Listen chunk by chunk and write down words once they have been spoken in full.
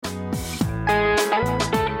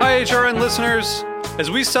HRN listeners.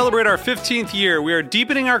 As we celebrate our 15th year, we are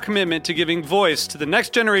deepening our commitment to giving voice to the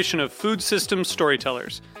next generation of food systems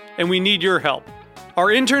storytellers, and we need your help. Our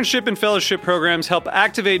internship and fellowship programs help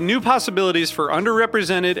activate new possibilities for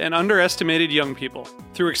underrepresented and underestimated young people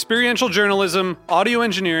through experiential journalism, audio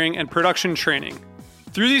engineering, and production training.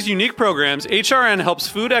 Through these unique programs, HRN helps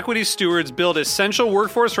food equity stewards build essential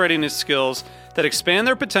workforce readiness skills that expand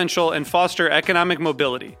their potential and foster economic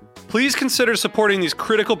mobility. Please consider supporting these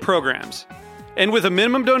critical programs. And with a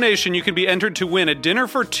minimum donation, you can be entered to win a dinner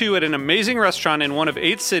for two at an amazing restaurant in one of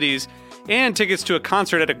 8 cities and tickets to a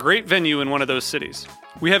concert at a great venue in one of those cities.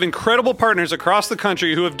 We have incredible partners across the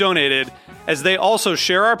country who have donated, as they also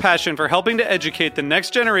share our passion for helping to educate the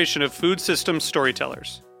next generation of food systems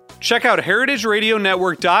storytellers. Check out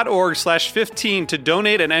heritageradionetwork.org/15 to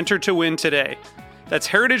donate and enter to win today. That's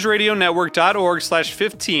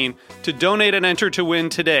heritageradionetwork.org/15 to donate and enter to win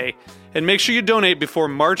today. And make sure you donate before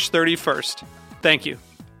March 31st. Thank you.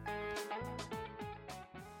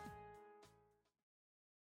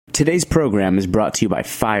 Today's program is brought to you by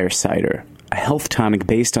Fire Cider, a health tonic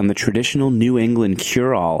based on the traditional New England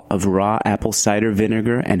cure-all of raw apple cider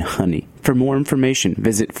vinegar and honey. For more information,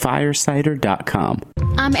 visit firecider.com.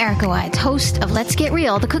 I'm Erica Wides, host of Let's Get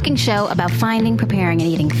Real, the cooking show about finding, preparing,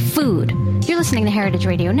 and eating food. You're listening to Heritage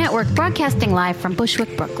Radio Network, broadcasting live from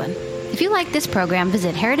Bushwick, Brooklyn. If you like this program,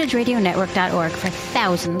 visit heritageradionetwork.org for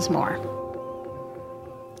thousands more.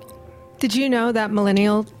 Did you know that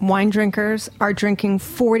millennial wine drinkers are drinking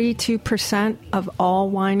 42% of all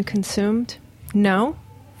wine consumed? No?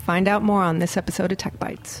 Find out more on this episode of Tech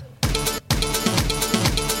Bites.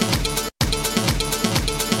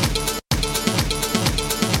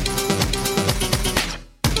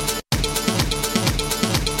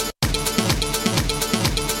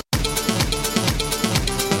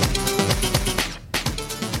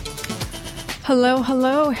 Hello,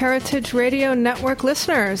 hello, Heritage Radio Network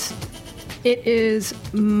listeners. It is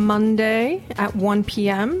Monday at 1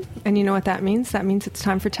 p.m., and you know what that means? That means it's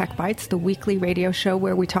time for Tech Bites, the weekly radio show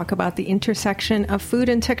where we talk about the intersection of food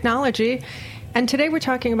and technology. And today we're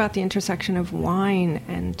talking about the intersection of wine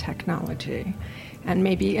and technology, and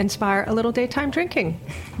maybe inspire a little daytime drinking.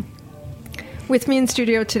 With me in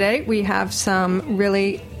studio today, we have some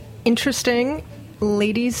really interesting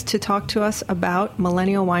ladies to talk to us about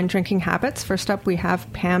millennial wine drinking habits. First up, we have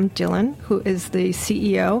Pam Dillon, who is the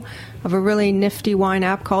CEO of a really nifty wine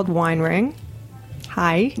app called Wine Ring.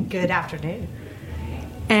 Hi. Good afternoon.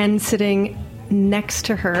 And sitting next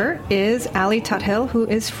to her is Ali Tuthill, who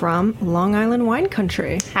is from Long Island Wine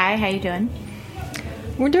Country. Hi, how you doing?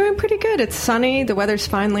 We're doing pretty good. It's sunny. The weather's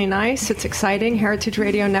finally nice. It's exciting. Heritage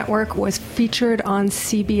Radio Network was featured on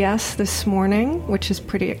CBS this morning, which is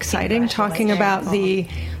pretty exciting, talking about the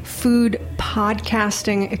food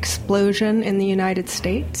podcasting explosion in the United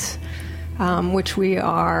States, which we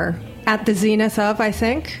are at the zenith of, I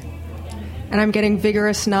think. And I'm getting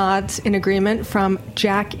vigorous nods in agreement from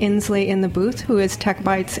Jack Inslee in the booth, who is Tech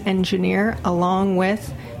Bites engineer, along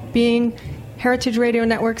with being Heritage Radio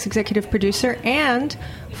Network's executive producer and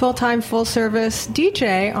full-time, full-service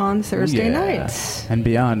DJ on Thursday nights. And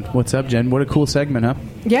beyond. What's up, Jen? What a cool segment, huh?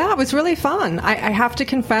 Yeah, it was really fun. I have to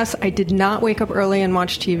confess, I did not wake up early and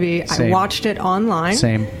watch TV. Same. I watched it online.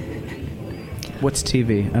 Same. What's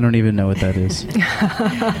TV? I don't even know what that is.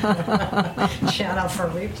 Shout out for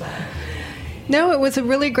replay. No, it was a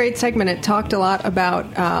really great segment. It talked a lot about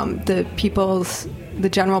the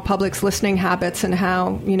general public's listening habits and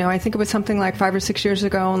how, I think it was something like 5 or 6 years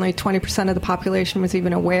ago, only 20% of the population was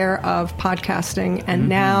even aware of podcasting. And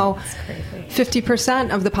now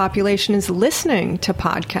 50% of the population is listening to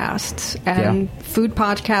podcasts. And food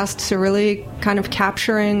podcasts are really kind of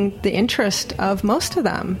capturing the interest of most of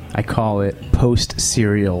them. I call it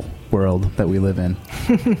post-serial world that we live in.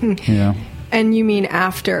 And you mean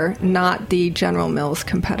after, not the General Mills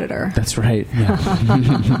competitor. That's right. Yeah.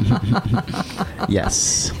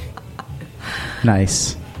 Yes.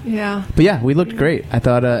 Nice. Yeah. But yeah, we looked great. I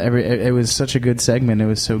thought it was such a good segment. It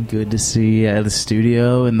was so good to see the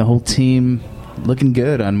studio and the whole team looking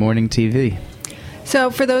good on morning TV.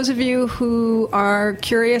 So for those of you who are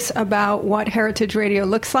curious about what Heritage Radio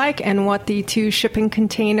looks like and what the 2 shipping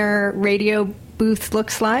container radio booth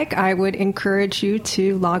looks like, I would encourage you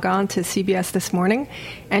to log on to CBS This Morning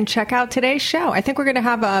and check out today's show. I think we're going to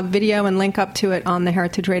have a video and link up to it on the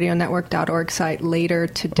heritageradionetwork.org site later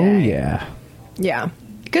today. Oh, yeah. Yeah.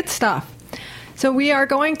 Good stuff. So we are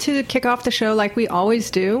going to kick off the show like we always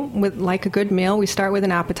do, with like a good meal. We start with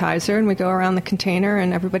an appetizer and we go around the container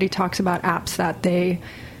and everybody talks about apps that they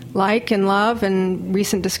like and love and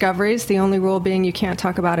recent discoveries. The only rule being you can't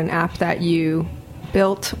talk about an app that you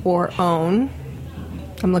built or own.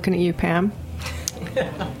 I'm looking at you, Pam.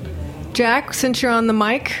 Jack, since you're on the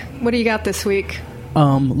mic, what do you got this week?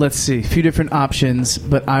 Let's see. A few different options,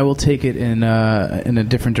 but I will take it in a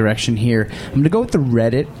different direction here. I'm going to go with the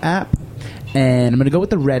Reddit app. And I'm going to go with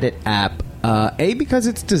the Reddit app. Because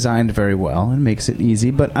it's designed very well and makes it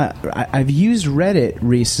easy. But I've used Reddit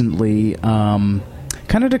recently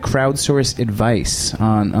kind of to crowdsource advice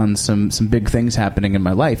on some big things happening in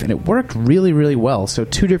my life. And it worked really, really well. So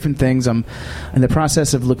 2 different things. I'm in the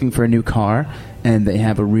process of looking for a new car. And they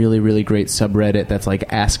have a really, really great subreddit that's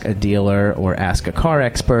like Ask a Dealer or Ask a Car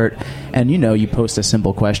Expert. And, you post a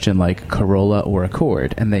simple question like Corolla or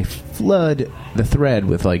Accord. And they flood the thread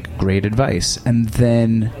with, like, great advice. And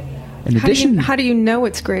then, in addition... How do you know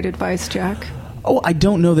it's great advice, Jack? Oh, I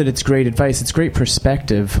don't know that it's great advice. It's great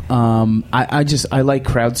perspective. I like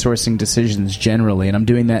crowdsourcing decisions generally, and I'm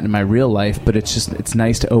doing that in my real life. But it's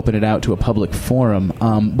nice to open it out to a public forum.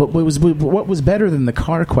 But what was better than the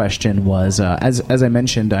car question was, as I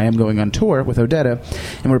mentioned, I am going on tour with Odetta,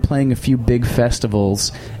 and we're playing a few big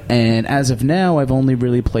festivals. And as of now, I've only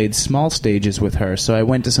really played small stages with her. So I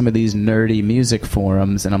went to some of these nerdy music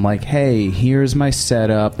forums, and I'm like, hey, here's my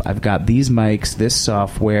setup. I've got these mics, this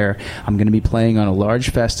software. I'm going to be playing on a large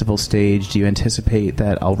festival stage. Do you anticipate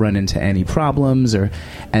that I'll run into any problems? And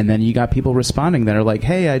then you got people responding that are like,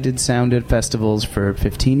 hey, I did sound at festivals for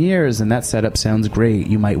 15 years, and that setup sounds great.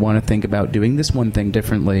 You might want to think about doing this one thing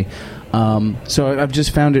differently. So I've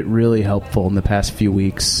just found it really helpful in the past few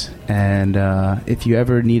weeks. And if you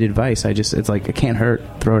ever need advice, it's like, it can't hurt.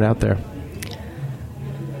 Throw it out there.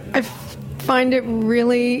 I find it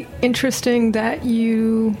really interesting that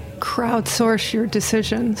you crowdsource your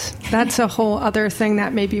decisions. That's a whole other thing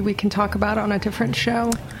that maybe we can talk about on a different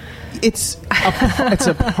show. It's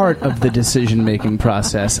a part of the decision-making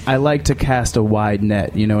process. I like to cast a wide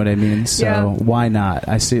net, you know what I mean? So Why not?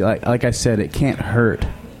 I see, like I said, it can't hurt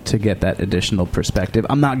to get that additional perspective.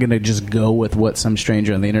 I'm not going to just go with what some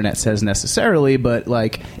stranger on the internet says necessarily, but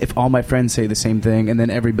like if all my friends say the same thing and then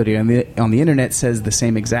everybody on the internet says the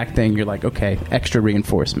same exact thing, you're like, okay, extra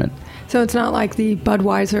reinforcement. So it's not like the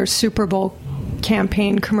Budweiser Super Bowl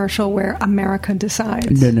campaign commercial where America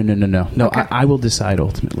decides. No. Okay. I will decide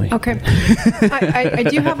ultimately. Okay.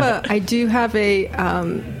 I do have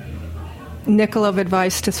a nickel of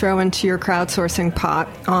advice to throw into your crowdsourcing pot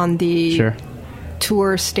on the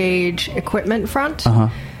tour stage equipment front.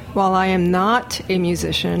 While I am not a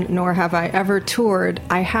musician, nor have I ever toured,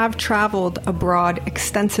 I have traveled abroad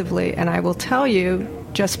extensively, and I will tell you,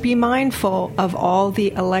 just be mindful of all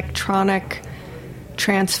the electronic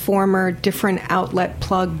transformer, different outlet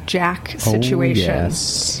plug jack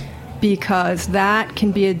situations. Oh, yes. Because that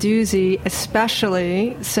can be a doozy,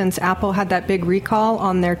 especially since Apple had that big recall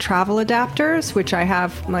on their travel adapters, which I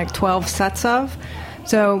have like 12 sets of.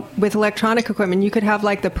 So with electronic equipment, you could have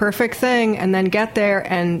like the perfect thing and then get there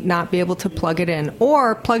and not be able to plug it in.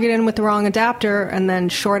 Or plug it in with the wrong adapter and then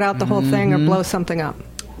short out the whole thing or blow something up.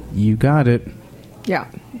 You got it. Yeah,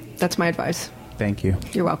 that's my advice. Thank you.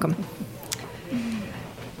 You're welcome.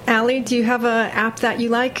 Allie, do you have an app that you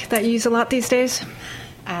like, that you use a lot these days?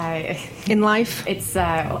 In life? It's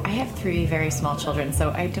I have 3 very small children,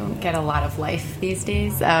 so I don't get a lot of life these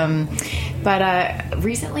days. But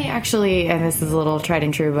recently, actually, and this is a little tried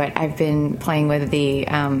and true, but I've been playing with the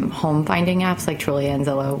home finding apps like Trulia and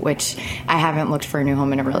Zillow, which I haven't looked for a new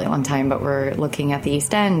home in a really long time, but we're looking at the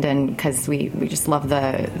East End, and because we just love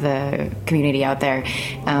the community out there.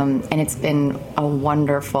 And it's been a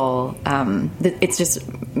wonderful, it just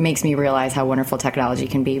makes me realize how wonderful technology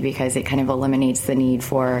can be, because it kind of eliminates the need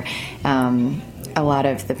for a lot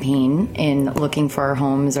of the pain in looking for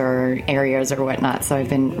homes or areas or whatnot. So I've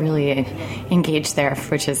been really engaged there,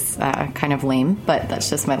 which is kind of lame, but that's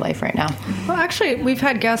just my life right now. Well, actually, we've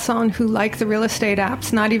had guests on who like the real estate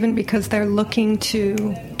apps, not even because they're looking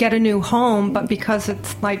to get a new home, but because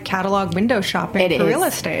it's like catalog window shopping for real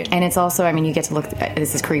estate. And it's also, I mean, you get to look,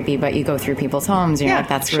 this is creepy, but you go through people's homes, and you're like,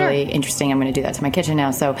 that's really interesting. I'm going to do that to my kitchen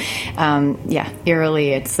now. So, eerily,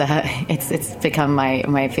 it's become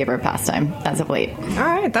my favorite pastime as of late. All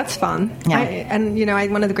right, that's fun. Yeah.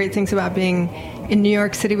 One of the great things about being in New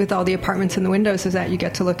York City with all the apartments and the windows is that you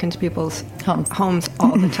get to look into people's homes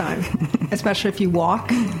all the time, especially if you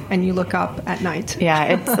walk and you look up at night. Yeah,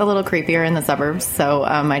 it's a little creepier in the suburbs, so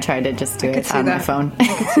I try to just do it on my phone. I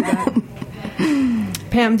could see that.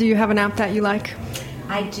 Pam, do you have an app that you like?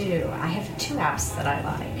 I do. I have 2 apps that I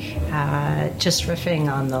like. Just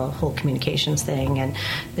riffing on the whole communications thing and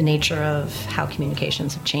the nature of how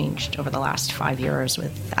communications have changed over the last 5 years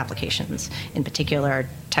with applications, in particular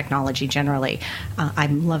technology generally.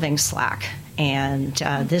 I'm loving Slack, and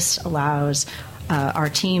this allows our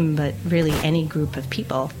team, but really any group of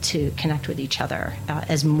people to connect with each other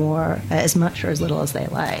as much or as little as they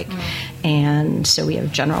like. And so we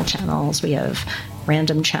have general channels, we have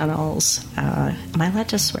random channels. Am I allowed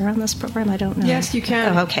to swear on this program? I don't know. Yes, you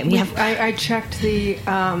can. Oh, okay.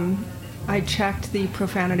 I checked the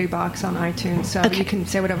profanity box on iTunes, so you can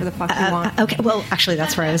say whatever the fuck you want. Okay, well, actually,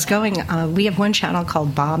 that's where I was going. We have one channel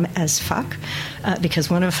called Bomb as Fuck,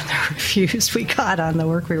 because one of the reviews we got on the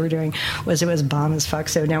work we were doing was it was bomb as fuck.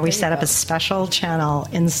 So now we set up a special channel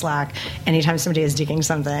in Slack. Anytime somebody is digging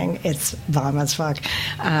something, it's bomb as fuck.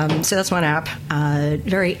 So that's one app,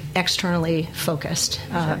 very externally focused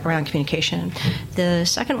around communication. The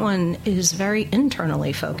second one is very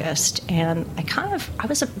internally focused, and I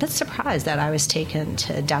was a bit surprised that I was taken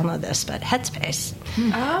to download this, but Headspace.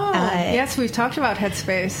 Yes, we've talked about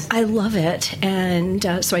Headspace. I love it, and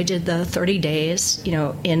so I did the 30 days,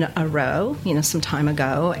 in a row, some time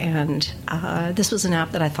ago, and this was an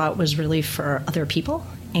app that I thought was really for other people.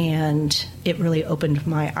 And it really opened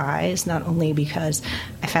my eyes, not only because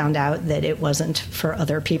I found out that it wasn't for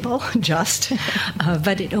other people,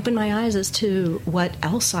 but it opened my eyes as to what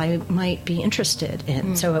else I might be interested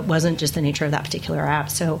in. So it wasn't just the nature of that particular app.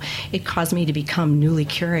 So it caused me to become newly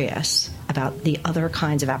curious about the other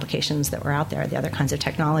kinds of applications that were out there, the other kinds of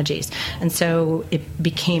technologies. And so it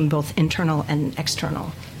became both internal and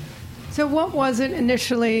external. So what was it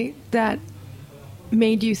initially that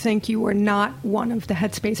made you think you were not one of the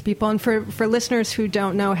Headspace people? And for listeners who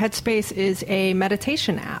don't know, Headspace is a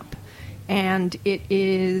meditation app, and it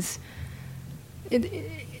is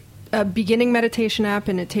a beginning meditation app,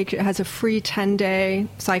 and it has a free 10-day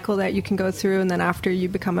cycle that you can go through, and then after you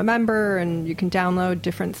become a member, and you can download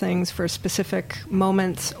different things for specific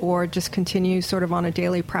moments or just continue sort of on a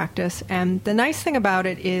daily practice. And the nice thing about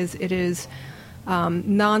it is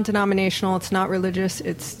non-denominational. It's not religious.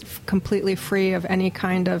 It's completely free of any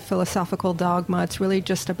kind of philosophical dogma. It's really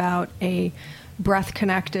just about a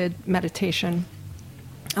breath-connected meditation.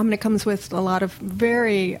 And it comes with a lot of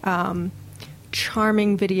very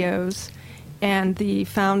charming videos. And the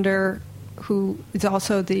founder, who is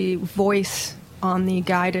also the voice on the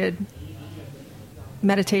guided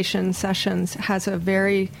meditation sessions, has a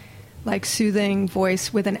very soothing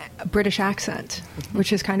voice with a British accent,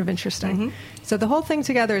 which is kind of interesting. So the whole thing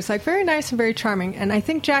together is very nice and very charming. And I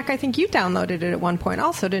think, Jack, you downloaded it at one point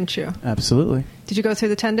also, didn't you? Absolutely. Did you go through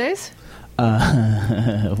the 10 days?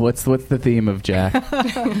 What's the theme of Jack?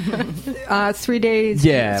 3 days.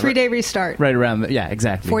 Yeah. 3-day restart. Right around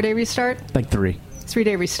exactly. 4-day restart? 3.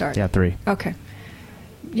 3-day restart. Yeah, 3. Okay.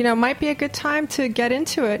 Might be a good time to get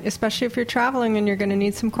into it, especially if you're traveling and you're going to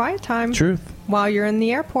need some quiet time. Truth. While you're in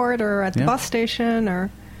the airport or at the bus station or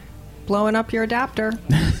blowing up your adapter.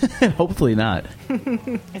 Hopefully not.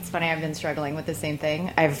 It's funny, I've been struggling with the same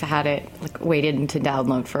thing. I've had it waited to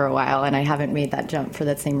download for a while, and I haven't made that jump for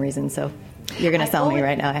that same reason, so you're going to sell me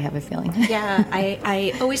right now, I have a feeling. Yeah,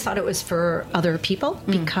 I always thought it was for other people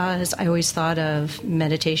because I always thought of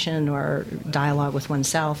meditation or dialogue with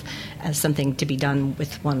oneself as something to be done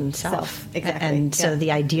with oneself. Exactly. And so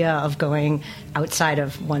the idea of going outside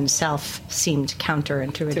of oneself seemed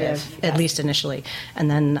counterintuitive, at least initially.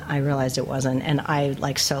 And then I realized it wasn't. And I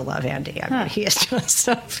so love Andy. I mean, he is just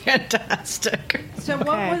so fantastic. So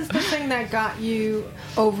what was the thing that got you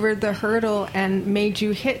over the hurdle and made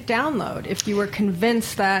you hit download? If you were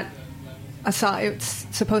convinced that it's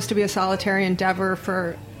supposed to be a solitary endeavor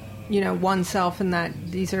for, oneself, and that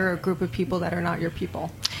these are a group of people that are not your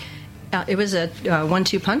people. It was a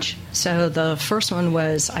 1-2 punch. So the first one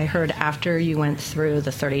was, I heard after you went through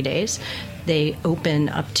the 30 days, they open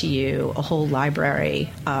up to you a whole library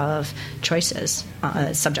of choices,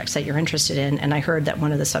 subjects that you're interested in. And I heard that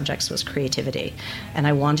one of the subjects was creativity. And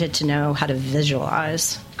I wanted to know how to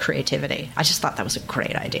visualize creativity. I just thought that was a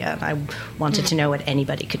great idea. And I wanted to know what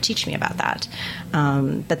anybody could teach me about that.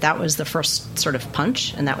 But that was the first sort of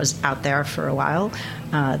punch, and that was out there for a while.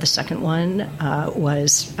 The second one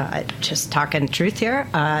was just talking truth here.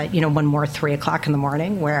 One more 3 o'clock in the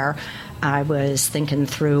morning where I was thinking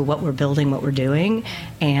through what we're building, what we're doing,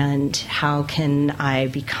 and how can I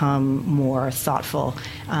become more thoughtful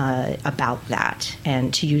about that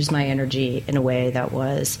and to use my energy in a way that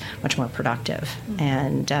was much more productive.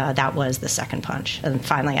 And that was the second punch. And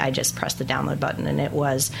finally, I just pressed the download button, and it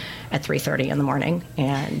was at 3:30 in the morning.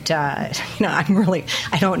 And,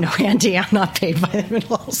 I don't know Andy. I'm not paid by them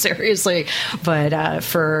at all, seriously. But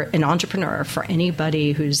for an entrepreneur, for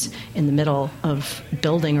anybody who's in the middle of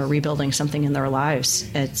building or rebuilding something in their lives,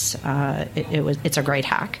 it's a great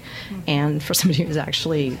hack. And for somebody who's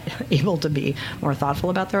actually able to be more thoughtful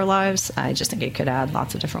about their lives, I just think it could add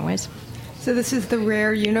lots of different ways. So this is the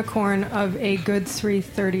rare unicorn of a good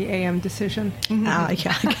 3:30 a.m. decision. Yeah, I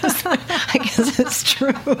guess it's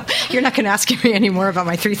true. You're not going to ask me any more about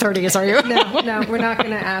my 3:30s, are you? No, we're not going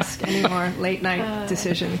to ask any more late night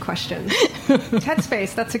decision questions.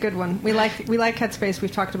 Headspace, that's a good one. We like Headspace.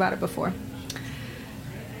 We've talked about it before.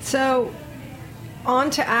 So, on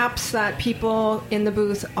to apps that people in the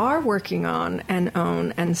booth are working on and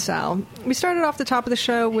own and sell. We started off the top of the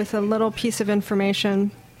show with a little piece of information.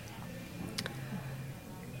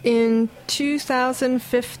 In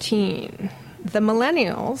 2015, the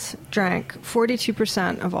Millennials drank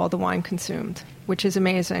 42% of all the wine consumed, which is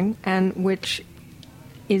amazing, and which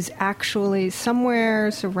is actually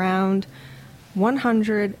somewhere around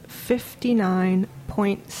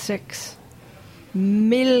 159.6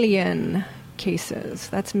 million cases.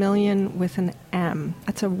 That's million with an M.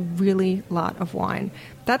 That's a really lot of wine.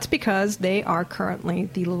 That's because they are currently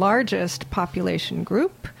the largest population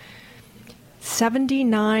group,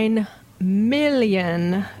 79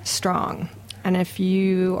 million strong. And if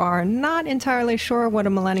you are not entirely sure what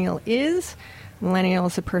a millennial is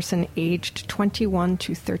a person aged 21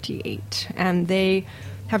 to 38. And they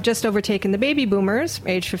have just overtaken the baby boomers,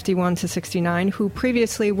 aged 51 to 69, who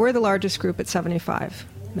previously were the largest group at 75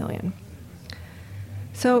 million.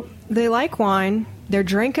 So they like wine. They're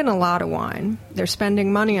drinking a lot of wine. They're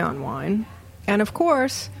spending money on wine. And of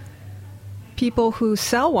course, people who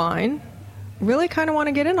sell wine really kind of want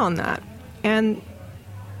to get in on that. And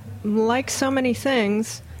like so many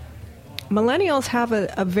things, millennials have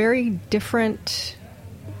a very different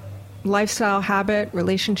lifestyle habit,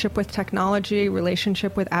 relationship with technology,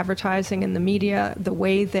 relationship with advertising and the media. The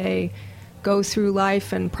way they go through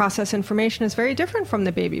life and process information is very different from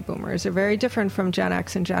the baby boomers. They're very different from Gen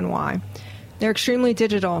X and Gen Y. They're extremely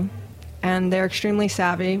digital, and they're extremely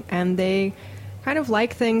savvy, and they kind of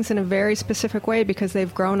like things in a very specific way because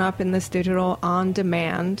they've grown up in this digital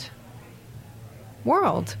on-demand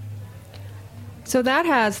world. So that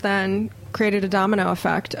has then created a domino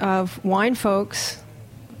effect of wine folks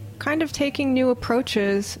kind of taking new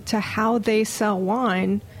approaches to how they sell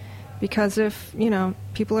wine, because if,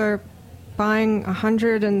 people are buying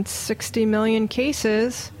 160 million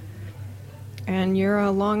cases and you're a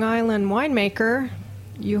Long Island winemaker,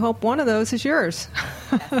 you hope one of those is yours.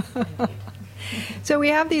 So we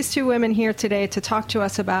have these two women here today to talk to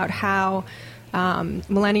us about how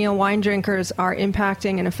millennial wine drinkers are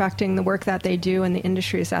impacting and affecting the work that they do and the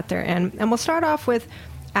industries that they're in. And we'll start off with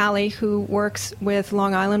Allie, who works with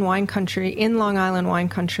Long Island Wine Country, in Long Island Wine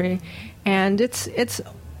Country. And it's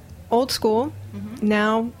old school,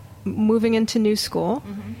 now moving into new school.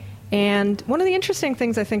 And one of the interesting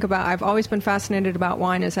things I think about, I've always been fascinated about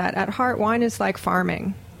wine, is that at heart, wine is like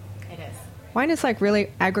farming. It is. Wine is like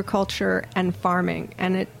really agriculture and farming,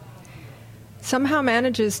 and it somehow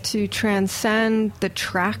manages to transcend the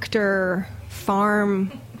tractor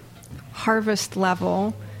farm harvest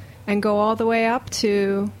level and go all the way up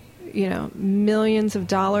to, millions of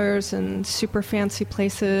dollars and super fancy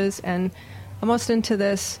places, and almost into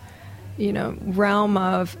this, realm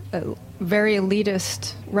of very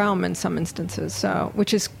elitist realm in some instances, so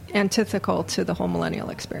which is antithetical to the whole millennial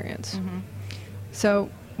experience. So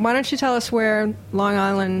why don't you tell us where Long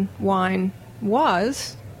Island wine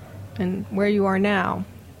was and where you are now?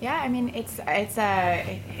 Yeah, I mean, it's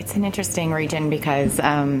an interesting region because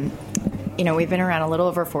we've been around a little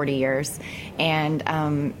over 40 years, and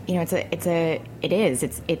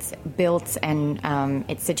it's built and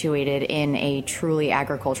it's situated in a truly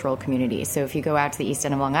agricultural community. So if you go out to the east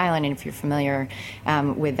end of Long Island, and if you're familiar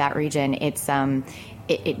with that region, it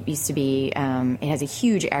used to be, it has a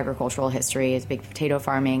huge agricultural history. It's big potato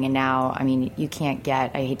farming, and now, you can't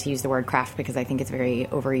get, I hate to use the word craft because I think it's very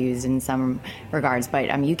overused in some regards,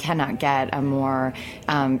 but you cannot get a more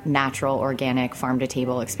natural, organic,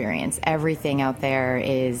 farm-to-table experience. Everything out there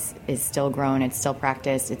is still grown, it's still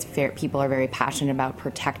practiced, people are very passionate about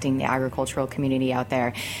protecting the agricultural community out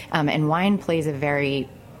there, and wine plays a very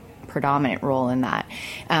predominant role in that.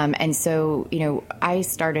 And so, I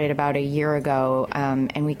started about a year ago,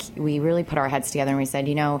 and we really put our heads together and we said,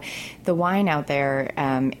 the wine out there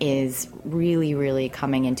is really, really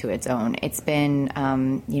coming into its own. It's been,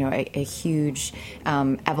 a huge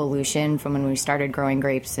evolution from when we started growing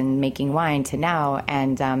grapes and making wine to now.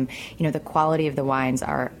 And, the quality of the wines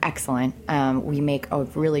are excellent. We make a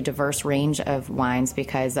really diverse range of wines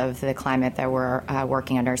because of the climate that we're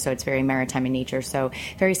working under. So it's very maritime in nature. So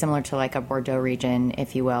very similar to like a Bordeaux region,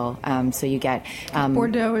 if you will. So you get...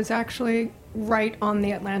 Bordeaux is actually right on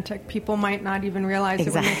the Atlantic. People might not even realize it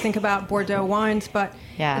when they Exactly. think about Bordeaux wines, but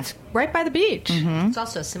Yeah. it's right by the beach. It's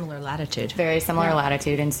also a similar latitude. Very similar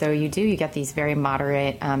latitude, and so you get these very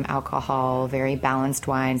moderate alcohol, very balanced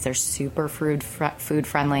wines. They're super food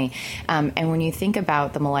friendly, and when you think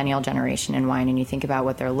about the millennial generation in wine, and you think about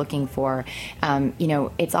what they're looking for,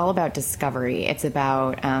 it's all about discovery. It's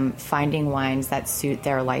about finding wines that suit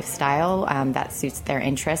their lifestyle, that suits their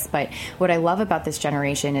interests. But what I love about this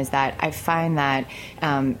generation is that I find that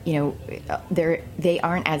they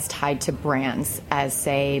aren't as tied to brands as,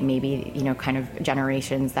 say, maybe kind of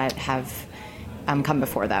generations that have come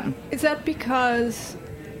before them. Is that because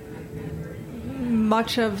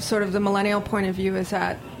much of sort of the millennial point of view is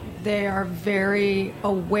that they are very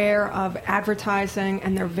aware of advertising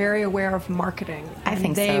and they're very aware of marketing? I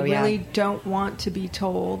think they so, yeah. really don't want to be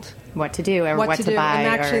told What to do or what to do. buy. And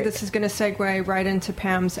actually, or, this is going to segue right into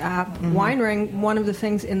Pam's app, Wine Ring. One of the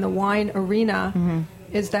things in the wine arena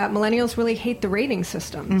is that millennials really hate the rating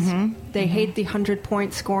systems. They hate the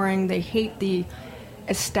 100-point scoring. They hate the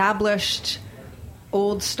established,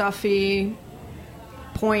 old, stuffy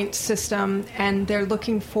point system, and they're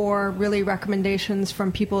looking for really recommendations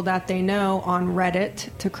from people that they know on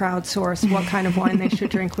Reddit to crowdsource what kind of wine they should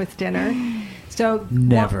drink with dinner. So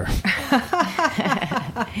Never.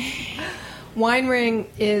 Wine Ring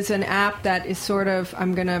is an app that is sort of,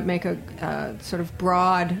 I'm going to make a sort of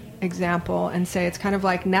broad example and say it's kind of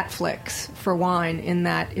like Netflix for wine, in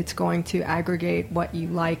that it's going to aggregate what you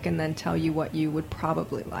like and then tell you what you would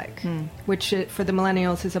probably like, which for the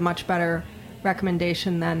millennials is a much better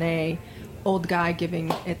recommendation than a old guy giving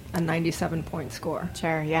it a 97-point score.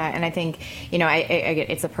 Sure, yeah. And I think,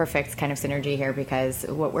 it's a perfect kind of synergy here, because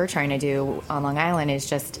what we're trying to do on Long Island is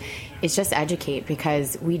just educate,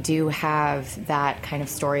 because we do have that kind of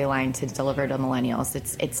storyline to deliver to millennials.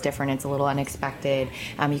 It's different. It's a little unexpected.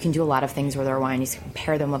 You can do a lot of things with our wine. You can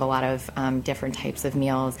pair them with a lot of different types of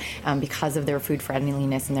meals. Because of their food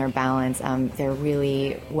friendliness and their balance, they're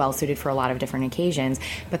really well suited for a lot of different occasions.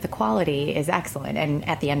 But the quality is excellent. And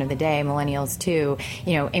at the end of the day, millennials too,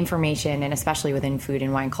 information, and especially within food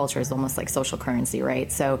and wine culture, is almost like social currency, right?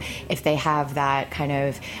 So if they have that kind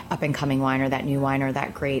of up and coming wine, or that new wine, or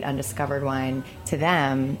that great undiscovered wine to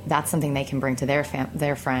them, that's something they can bring to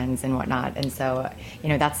their friends and whatnot. And so,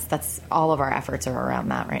 that's all of our efforts are around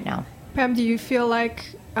that right now. Pam, do you feel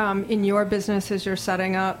like in your business, as you're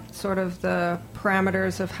setting up sort of the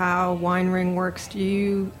parameters of how Wine Ring works, do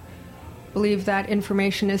you believe that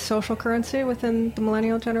information is social currency within the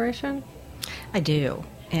millennial generation? I do.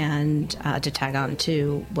 And to tag on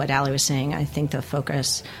to what Allie was saying, I think the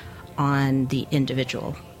focus on the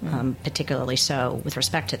individual, particularly so with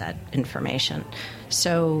respect to that information.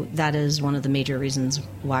 So that is one of the major reasons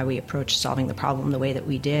why we approached solving the problem the way that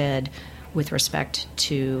we did with respect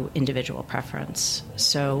to individual preference.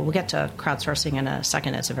 So we'll get to crowdsourcing in a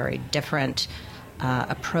second. It's a very different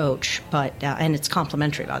approach, but and it's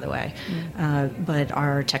complementary, by the way. But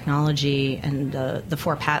our technology and the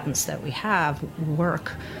 4 patents that we have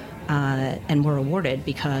work, and were awarded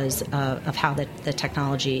because of how the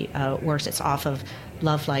technology works. It's off of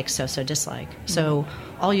love, like, so dislike. So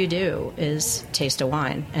all you do is taste a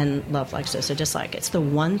wine and love, like, so dislike. It's the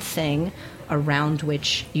one thing around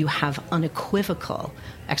which you have unequivocal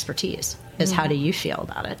expertise, is how do you feel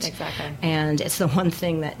about it? Exactly. And it's the one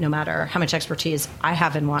thing that no matter how much expertise I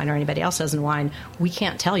have in wine or anybody else has in wine, we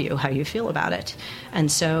can't tell you how you feel about it.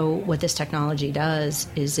 And so what this technology does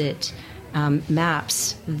is it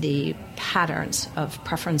maps the patterns of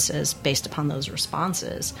preferences based upon those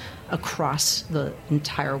responses across the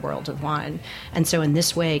entire world of wine. And so in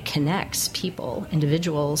this way connects people,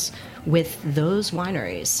 individuals, with those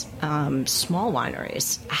wineries, small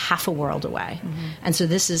wineries, half a world away. And so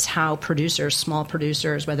this is how producers, small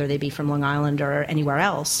producers, whether they be from Long Island or anywhere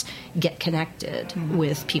else, get connected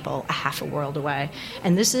with people a half a world away.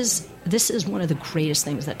 And this is one of the greatest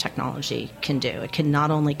things that technology can do. It can not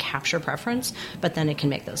only capture preference, but then it can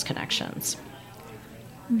make those connections.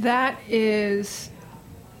 That is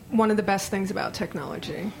one of the best things about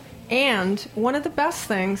technology. And one of the best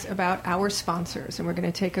things about our sponsors. And we're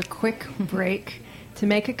going to take a quick break to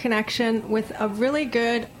make a connection with a really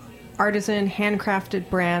good artisan, handcrafted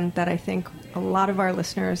brand that I think a lot of our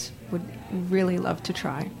listeners would really love to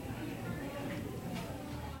try.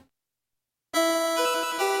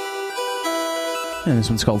 And this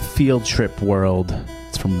one's called Field Trip World.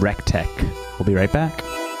 It's from RecTech. We'll be right back.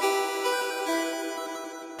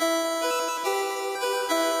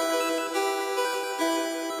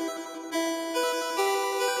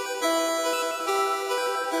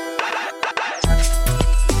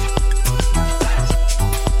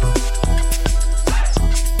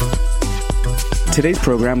 Today's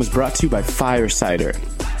program was brought to you by Fire Cider.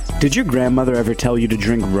 Did your grandmother ever tell you to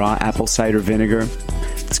drink raw apple cider vinegar?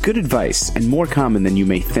 It's good advice and more common than you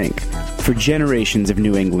may think. For generations of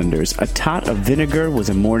New Englanders, a tot of vinegar was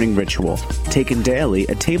a morning ritual. Taken daily,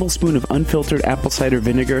 a tablespoon of unfiltered apple cider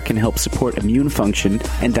vinegar can help support immune function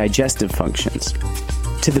and digestive functions.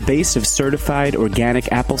 To the base of certified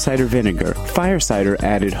organic apple cider vinegar, Fire Cider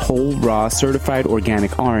added whole, raw, certified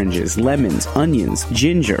organic oranges, lemons, onions,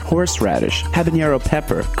 ginger, horseradish, habanero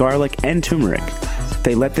pepper, garlic, and turmeric.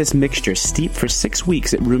 They let this mixture steep for 6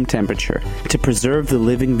 weeks at room temperature to preserve the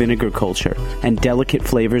living vinegar culture and delicate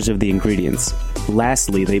flavors of the ingredients.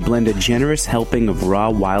 Lastly, they blend a generous helping of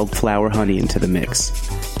raw wildflower honey into the mix.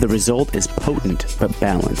 The result is potent but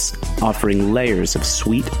balanced, offering layers of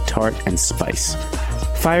sweet, tart, and spice.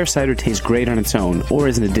 Fire Cider tastes great on its own or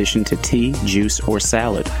as an addition to tea, juice, or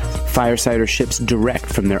salad. Fire Cider ships direct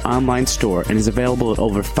from their online store and is available at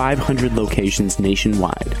over 500 locations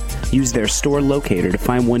nationwide. Use their store locator to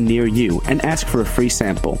find one near you and ask for a free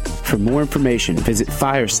sample. For more information, visit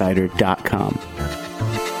firecider.com.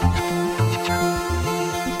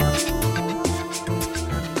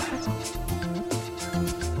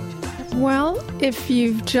 Well, if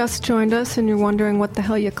you've just joined us and you're wondering what the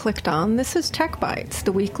hell you clicked on, this is Tech Bites,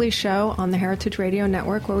 the weekly show on the Heritage Radio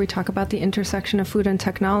Network where we talk about the intersection of food and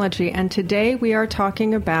technology. And today we are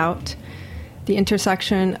talking about the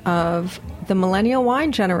intersection of the millennial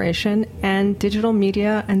wine generation and digital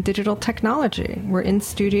media and digital technology. We're in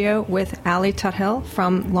studio with Ali Tuthill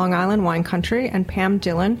from Long Island Wine Country and Pam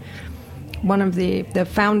Dillon, one of the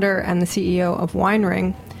founder and the CEO of Wine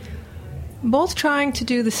Ring. Both trying to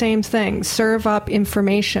do the same thing, serve up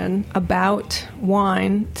information about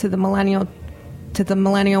wine to the millennial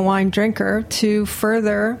wine drinker to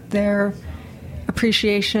further their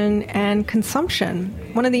appreciation and consumption.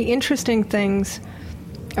 One of the interesting things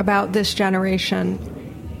about this generation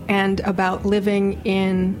and about living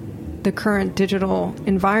in the current digital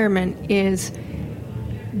environment is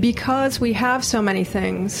because we have so many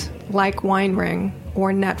things like Wine Ring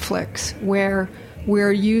or Netflix where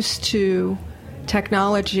we're used to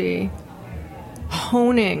technology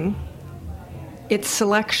honing its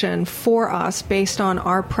selection for us based on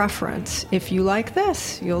our preference. If you like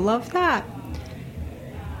this, you'll love that.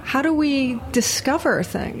 How do we discover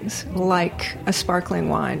things like a sparkling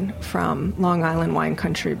wine from Long Island Wine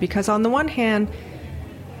Country? Because on the one hand,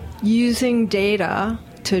 using data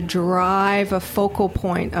to drive a focal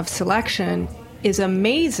point of selection is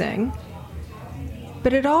amazing,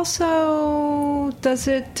 but it also, does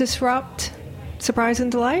it disrupt surprise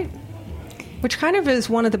and delight? Which kind of is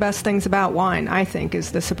one of the best things about wine, I think,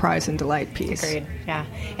 is the surprise and delight piece. Agreed. Yeah,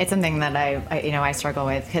 it's something that I struggle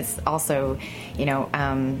with because also,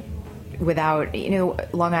 without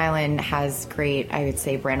Long Island has great, I would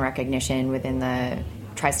say, brand recognition within the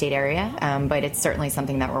tri-state area, but it's certainly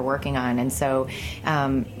something that we're working on. And so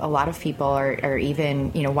a lot of people are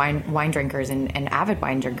even, wine drinkers and avid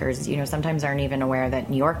wine drinkers, sometimes aren't even aware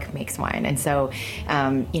that New York makes wine. And so,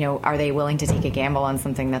 are they willing to take a gamble on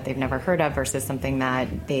something that they've never heard of versus something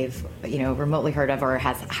that they've, remotely heard of or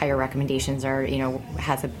has higher recommendations or,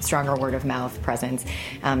 has a stronger word of mouth presence?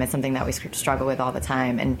 It's something that we struggle with all the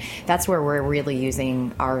time. And that's where we're really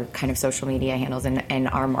using our kind of social media handles and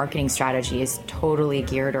our marketing strategy is totally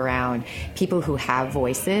geared around people who have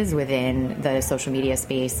voices within the social media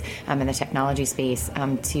space and the technology space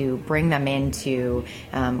to bring them into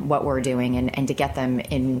what we're doing and to get them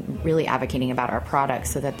in really advocating about our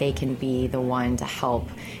products so that they can be the one to help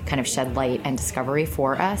kind of shed light and discovery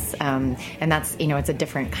for us. And that's, it's a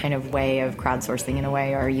different kind of way of crowdsourcing in a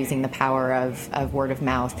way or using the power of word of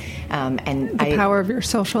mouth. And the power of your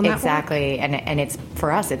social network. Exactly. And it's,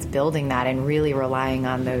 for us, it's building that and really relying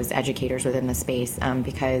on those educators within the space.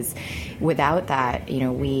 Because without that,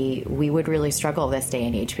 we would really struggle this day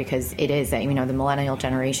and age because it is, the millennial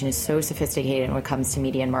generation is so sophisticated when it comes to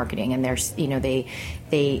media and marketing, and there's,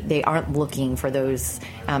 they aren't looking for those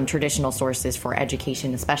traditional sources for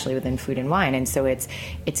education, especially within food and wine. And so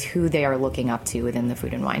it's who they are looking up to within the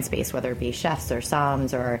food and wine space, whether it be chefs or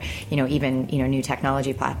somms or, even, new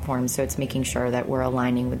technology platforms. So it's making sure that we're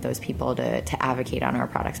aligning with those people to advocate on our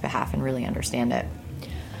product's behalf and really understand it.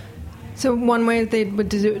 So one way they would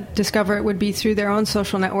discover it would be through their own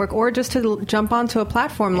social network or just to jump onto a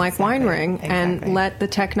platform like Wine Ring and let the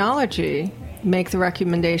technology make the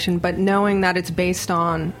recommendation, but knowing that it's based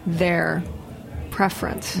on their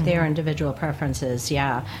preference. Their individual preferences,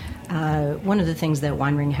 yeah. One of the things that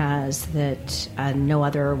Wine Ring has that no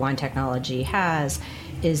other wine technology has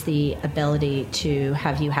is the ability to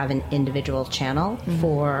have you have an individual channel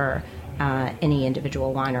for any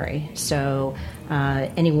individual winery. So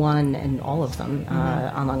anyone and all of them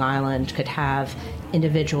on Long Island could have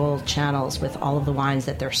individual channels with all of the wines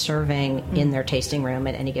that they're serving in their tasting room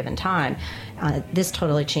at any given time. This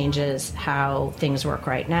totally changes how things work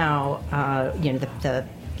right now. The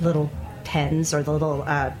little pens or the little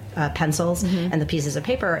pencils and the pieces of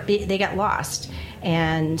paper, they get lost.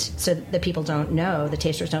 And so the people don't know, the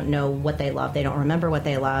tasters don't know what they love. They don't remember what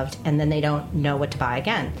they loved, and then they don't know what to buy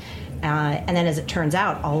again. And then as it turns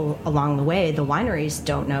out, all along the way, the wineries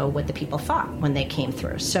don't know what the people thought when they came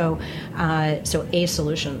through. So a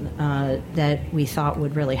solution that we thought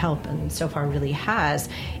would really help, and so far really has,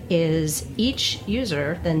 is each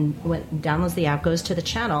user then downloads the app, goes to the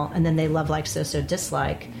channel, and then they love, like, so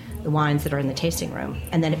dislike the wines that are in the tasting room.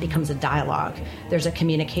 And then it becomes a dialogue. There's a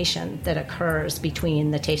communication that occurs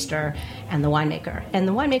between the taster and the winemaker. And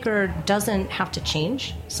the winemaker doesn't have to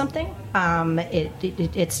change something.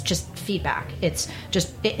 It's just feedback. It's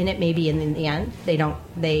just, and it may be in the end, they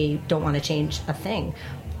don't want to change a thing,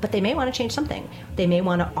 but they may want to change something. They may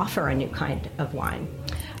want to offer a new kind of wine.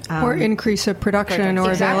 Or increase a production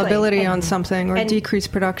or availability on something, or decrease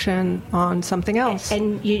production on something else.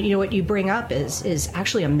 And you know what you bring up is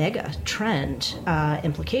actually a mega trend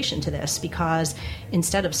implication to this, because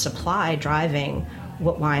instead of supply driving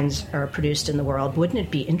what wines are produced in the world, wouldn't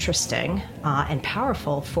it be interesting and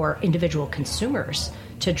powerful for individual consumers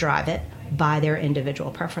to drive it by their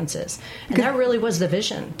individual preferences? And that really was the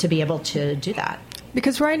vision, to be able to do that.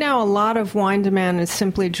 Because right now a lot of wine demand is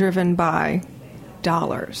simply driven by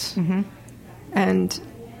dollars. And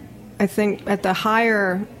I think at the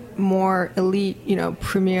higher, more elite,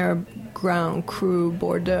 Premier, Grand Cru,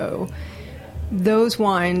 Bordeaux, those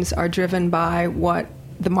wines are driven by what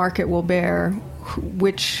the market will bear,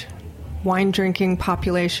 which wine drinking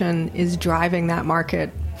population is driving that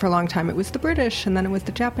market. For a long time it was the British, and then it was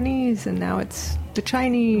the Japanese, and now it's the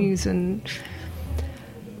Chinese, and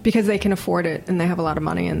because they can afford it and they have a lot of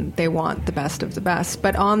money and they want the best of the best.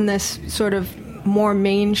 But on this sort of more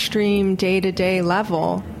mainstream day-to-day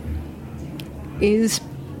level, is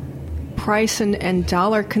price and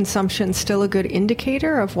dollar consumption still a good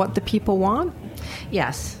indicator of what the people want?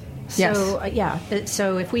 Yes. So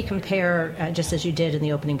if we compare, just as you did in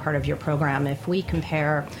the opening part of your program, if we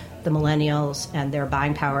compare the millennials and their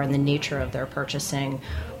buying power and the nature of their purchasing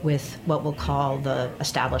with what we'll call the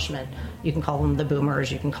establishment. You can call them the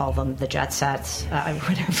boomers, you can call them the jet sets,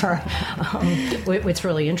 whatever. What's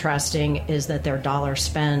really interesting is that their dollar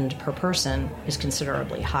spend per person is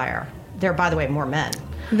considerably higher. They're, by the way, more men.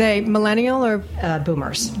 They millennial or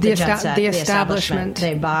boomers? The establishment. establishment.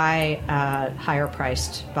 They buy higher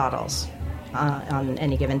priced bottles on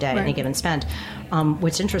any given day, any given spend.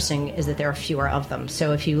 What's interesting is that there are fewer of them.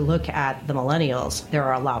 So if you look at the millennials, there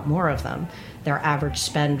are a lot more of them. Their average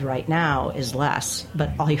spend right now is less,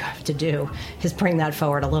 but all you have to do is bring that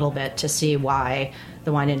forward a little bit to see why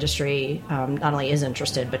the wine industry not only is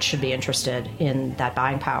interested, but should be interested in that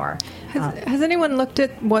buying power. Has anyone looked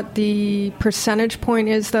at what the percentage point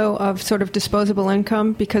is, though, of sort of disposable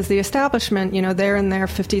income? Because the establishment, they're in their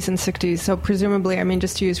 50s and 60s, so presumably,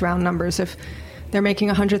 just to use round numbers, if they're making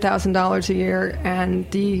 $100,000 a year and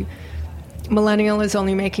the millennial is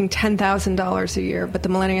only making $10,000 a year, but the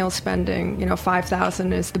millennial spending,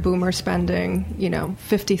 $5,000 is the boomer spending,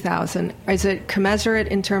 $50,000. Is it commensurate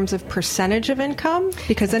in terms of percentage of income?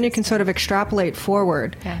 Because then you can sort of extrapolate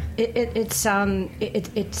forward. Yeah, it's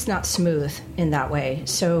not smooth in that way.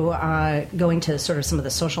 So going to sort of some of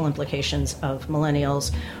the social implications of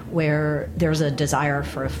millennials, where there's a desire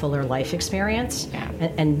for a fuller life experience,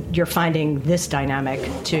 and you're finding this dynamic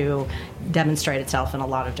to demonstrate itself in a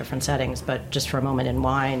lot of different settings, but just for a moment in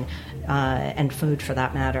wine and food for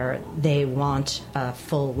that matter, they want a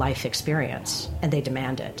full life experience and they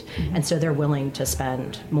demand it. Mm-hmm. And so they're willing to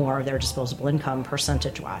spend more of their disposable income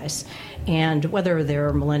percentage-wise. And whether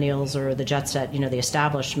they're millennials or the jet set, the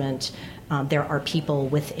establishment, there are people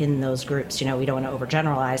within those groups. We don't want to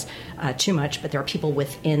overgeneralize too much, but there are people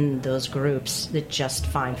within those groups that just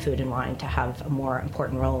find food and wine to have a more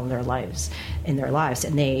important role in their lives, and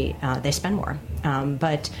they spend more.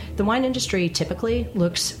 But the wine industry typically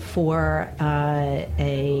looks for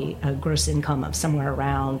a gross income of somewhere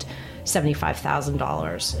around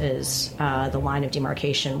 $75,000 is the line of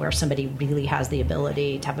demarcation where somebody really has the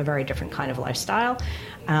ability to have a very different kind of lifestyle,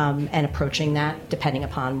 and approaching that depending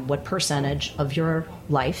upon what percentage of your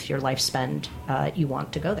life spend you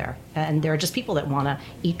want to go there. And there are just people that want to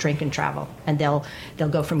eat, drink, and travel, and they'll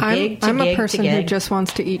go from gig to gig to gig. I'm a person who just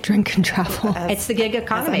wants to eat, drink, and travel. It's the gig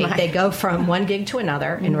economy. They go from one gig to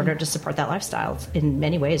another in order to support that lifestyle. In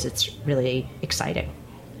many ways, it's really exciting.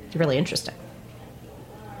 It's really interesting.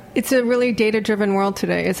 It's a really data-driven world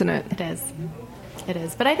today, isn't it? It is. It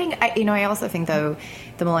is. But I also think, though,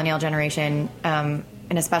 the millennial generation, and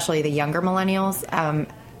especially the younger millennials,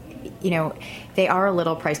 they are a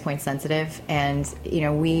little price point sensitive, and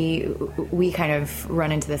we kind of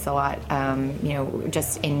run into this a lot.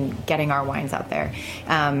 Just in getting our wines out there.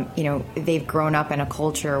 They've grown up in a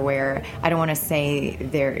culture where I don't want to say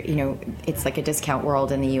it's like a discount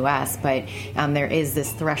world in the U.S., but there is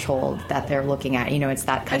this threshold that they're looking at. It's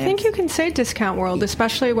that kind of. I think you can say discount world,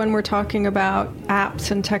 especially when we're talking about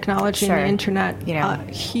apps and technology and the internet. A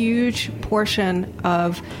huge portion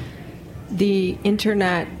of the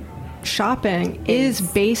internet shopping is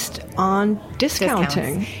based on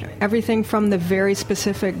discounting. Everything from the very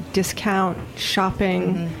specific discount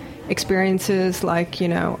shopping experiences like,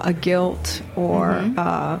 a Gilt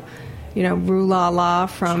or, Rue La La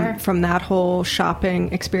from that whole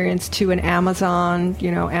shopping experience to an Amazon,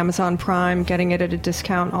 Amazon Prime, getting it at a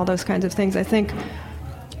discount, all those kinds of things. I think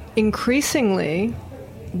increasingly,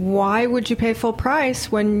 why would you pay full price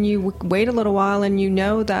when you wait a little while and you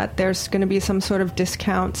know that there's going to be some sort of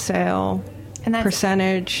discount sale, and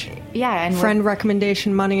percentage, and friend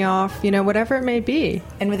recommendation, money off, whatever it may be.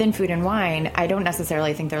 And within food and wine, I don't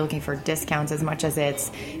necessarily think they're looking for discounts as much as it's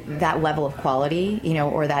that level of quality,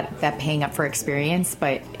 or that paying up for experience,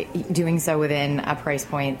 but doing so within a price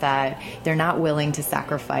point that they're not willing to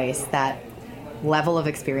sacrifice that level of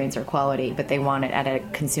experience or quality, but they want it at a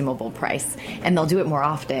consumable price, and they'll do it more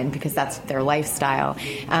often because that's their lifestyle.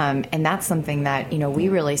 And that's something that we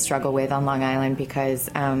really struggle with on Long Island because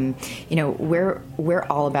we're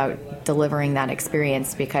all about delivering that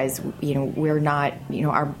experience because we're not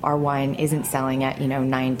our wine isn't selling at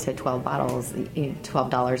 9 to 12 bottles,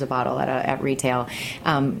 $12 a bottle at retail.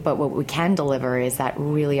 But what we can deliver is that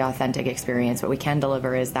really authentic experience. What we can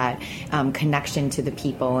deliver is that connection to the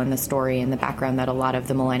people and the story and the background that a lot of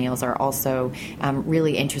the millennials are also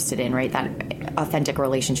really interested in, right? That authentic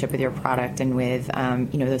relationship with your product and with,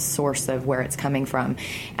 the source of where it's coming from.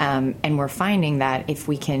 And we're finding that if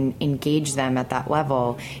we can engage them at that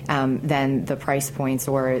level, then the price points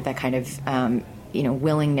or that kind of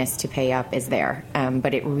willingness to pay up is there.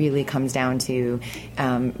 But it really comes down to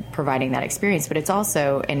providing that experience. But it's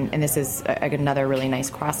also, and this is another really nice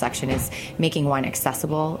cross-section, is making wine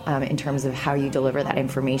accessible in terms of how you deliver that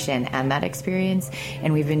information and that experience.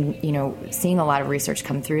 And we've been, seeing a lot of research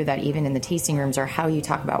come through that even in the tasting rooms or how you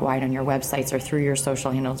talk about wine on your websites or through your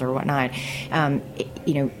social handles or whatnot,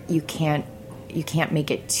 you can't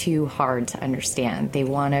make it too hard to understand. They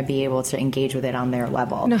want to be able to engage with it on their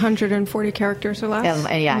level. 140 characters or less?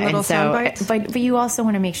 And so, but you also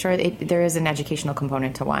want to make sure that there is an educational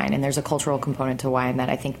component to wine, and there's a cultural component to wine that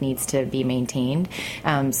I think needs to be maintained.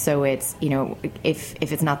 So it's,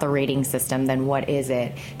 if it's not the rating system, then what is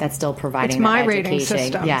it that's still providing that education? Rating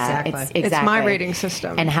system. Yeah, exactly. It's my rating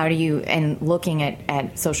system. And how do you, and looking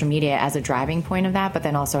at social media as a driving point of that, but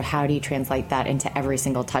then also how do you translate that into every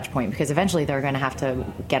single touch point? Because eventually they're going to have to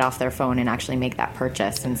get off their phone and actually make that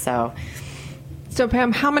purchase. And so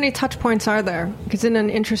Pam, how many touch points are there? Because in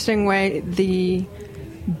an interesting way, the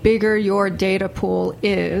bigger your data pool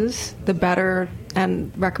is, the better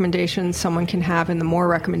and recommendations someone can have and the more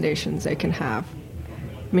recommendations they can have.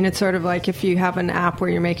 I mean, it's sort of like if you have an app where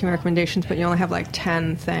you're making recommendations, but you only have like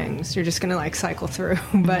 10 things, you're just going to cycle through.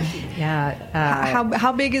 But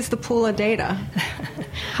how big is the pool of data?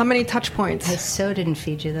 How many touch points? I so didn't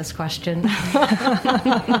feed you this question.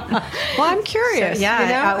 Well, I'm curious. So,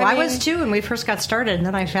 I was too when we first got started, and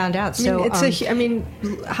then I found out. So,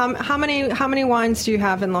 how many wines do you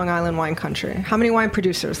have in Long Island wine country? How many wine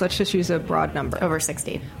producers? Let's just use a broad number. Over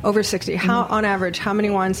 60. Over 60. How, on average, how many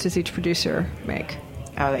wines does each producer make?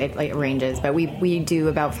 It ranges, but we do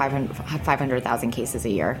about 500,000 cases a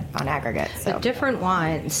year on aggregate. So. The different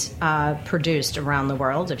wines produced around the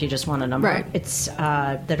world, if you just want a number, right. It's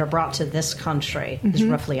that are brought to this country is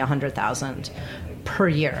roughly 100,000 per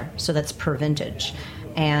year. So that's per vintage.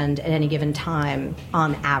 And at any given time,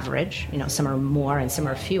 on average, some are more and some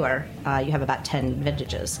are fewer, you have about 10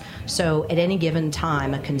 vintages. So at any given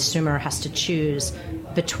time, a consumer has to choose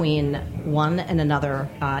between one and another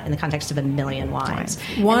in the context of 1 million wines.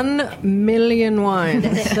 1 million wines.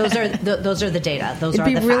 Those are the data. Those It'd are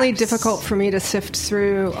the be really facts. difficult for me to sift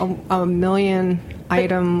through a million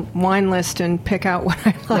item wine list and pick out what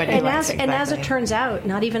I like. And as it turns out,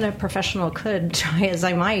 not even a professional could, try as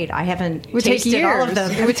I might. I haven't it would tasted take years. all of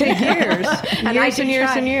them. It would take years. And years and years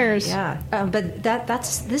try. and years. Yeah, but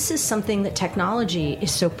this is something that technology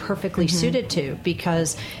is so perfectly suited to,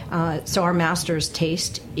 because so our masters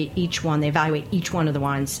taste each one. They evaluate each one of the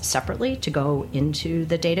wines separately to go into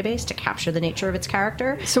the database to capture the nature of its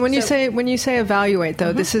character. So when you say evaluate,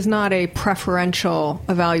 though, this is not a preferential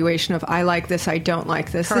evaluation of I like this, I don't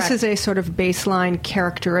like this. Correct. This is a sort of baseline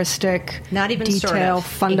characteristic, not even detail, sort of.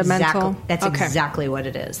 fundamental. Exactly. That's exactly what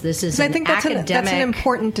it is. This is I think that's academic. That's an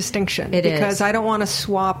important distinction. It because is. I don't want to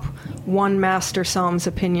swap one master som's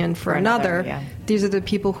opinion for another. Yeah. These are the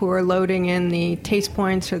people who are loading in the taste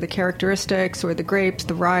points or the characteristics or the grapes,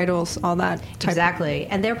 the varietals, all that type. Exactly.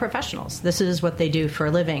 And they're professionals. This is what they do for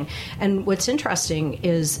a living. And what's interesting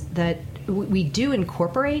is that we do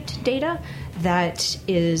incorporate data that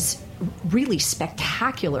is really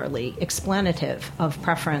spectacularly explanative of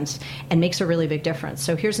preference and makes a really big difference.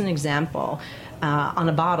 So here's an example. On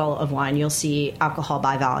a bottle of wine, you'll see alcohol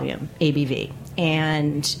by volume, ABV.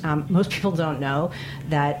 And most people don't know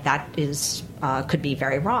that is could be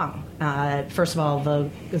very wrong. First of all, the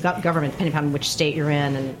government, depending upon which state you're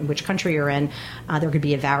in and which country you're in, there could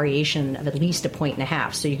be a variation of at least 1.5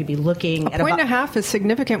 points. So you could be looking at 1.5 points is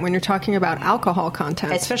significant when you're talking about alcohol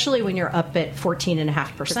content, especially when you're up at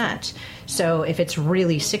 14.5%. So if it's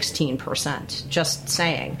really 16%, just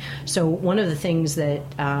saying. So one of the things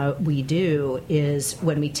that we do is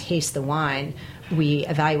when we taste the wine, we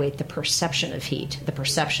evaluate the perception of heat, the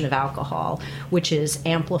perception of alcohol, which is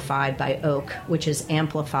amplified by oak, which is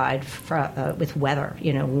amplified with weather,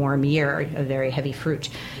 warm year, a very heavy fruit.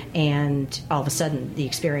 And all of a sudden, the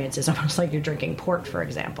experience is almost like you're drinking port, for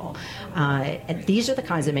example. And these are the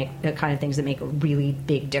kind of things that make a really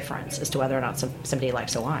big difference as to whether or not somebody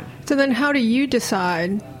likes a wine. So then how do you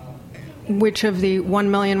decide which of the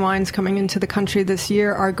 1 million wines coming into the country this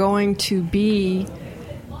year are going to be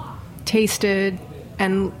tasted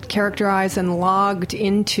and characterized and logged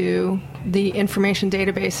into the information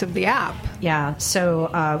database of the app? Yeah,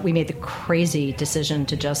 so we made the crazy decision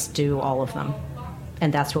to just do all of them.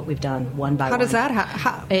 And that's what we've done, one by one. How does that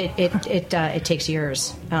happen? It takes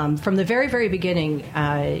years. From the very, very beginning,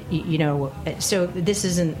 so this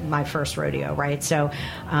isn't my first rodeo, right? So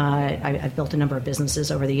I've built a number of businesses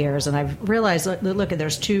over the years, and I've realized, look,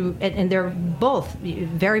 there's two, and they're both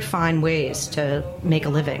very fine ways to make a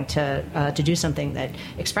living, to do something that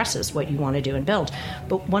expresses what you want to do and build.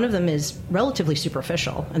 But one of them is relatively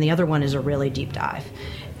superficial, and the other one is a really deep dive.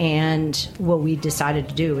 And what we decided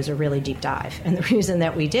to do was a really deep dive. And the reason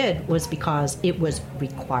that we did was because it was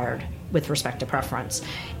required with respect to preference.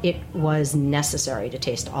 It was necessary to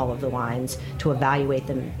taste all of the wines, to evaluate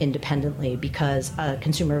them independently, because a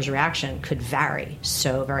consumer's reaction could vary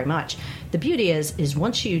so very much. The beauty is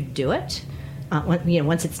once you do it,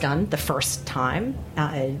 once it's done the first time,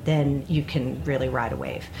 then you can really ride a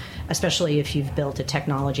wave, especially if you've built a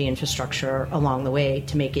technology infrastructure along the way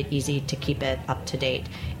to make it easy to keep it up to date.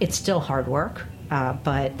 It's still hard work,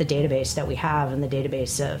 but the database that we have and the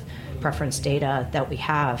database of preference data that we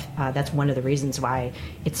have, that's one of the reasons why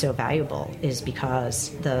it's so valuable, is because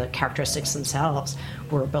the characteristics themselves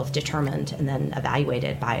were both determined and then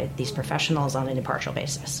evaluated by these professionals on an impartial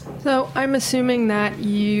basis. So I'm assuming that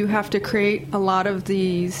you have to create a lot of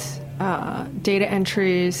these data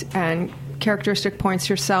entries and characteristic points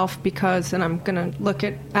yourself because, and I'm going to look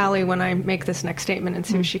at Allie when I make this next statement and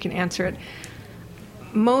see if she can answer it.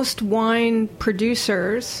 Most wine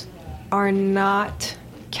producers are not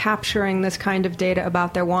capturing this kind of data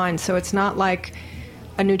about their wine. So it's not like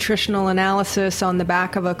a nutritional analysis on the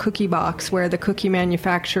back of a cookie box where the cookie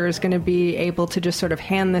manufacturer is going to be able to just sort of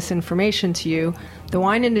hand this information to you. The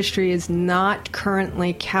wine industry is not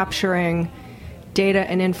currently capturing data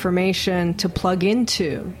and information to plug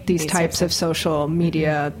into these types of social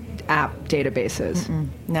media app databases.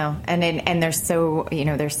 No, and there's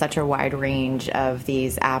there's such a wide range of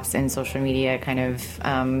these apps and social media kind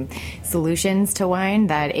of solutions to wine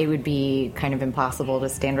that it would be kind of impossible to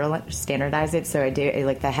standardize it. So I do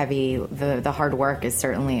like the hard work is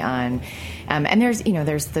certainly on, and there's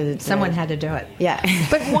the someone had to do it. Yeah,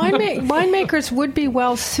 but winemakers would be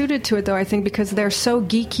well suited to it, though, I think, because they're so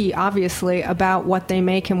geeky, obviously, about what they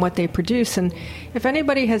make and what they produce. And if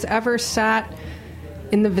anybody has ever sat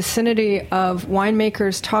in the vicinity of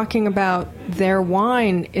winemakers talking about their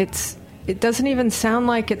wine, it doesn't even sound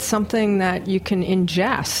like it's something that you can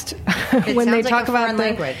ingest when they talk about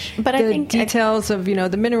language. But I think details of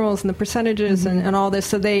the minerals and the percentages and all this.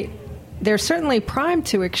 So they're certainly primed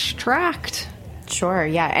to extract Sure,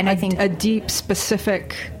 yeah. And I think a deep,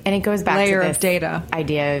 specific and it goes back layer to this of data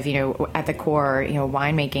idea of, at the core,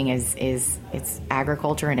 winemaking is it's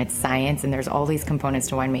agriculture and it's science, and there's all these components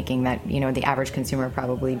to winemaking that, the average consumer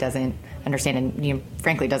probably doesn't understand and,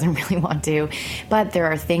 frankly, doesn't really want to. But there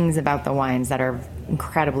are things about the wines that are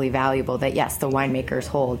incredibly valuable that, yes, the winemakers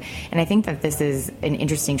hold. And I think that this is an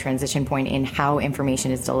interesting transition point in how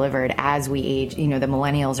information is delivered as we age. The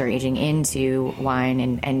millennials are aging into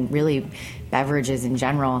wine and really beverages in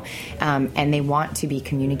general, and they want to be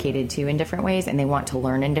communicated to in different ways, and they want to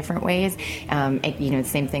learn in different ways. The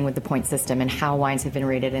same thing with the point system and how wines have been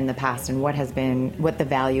rated in the past, and what the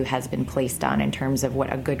value has been placed on in terms of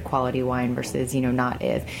what a good quality wine versus not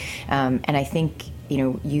is. And I think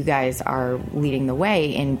you guys are leading the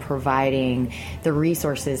way in providing the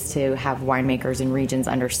resources to have winemakers in regions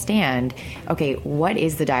understand, okay, what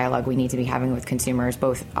is the dialogue we need to be having with consumers,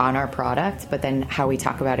 both on our product, but then how we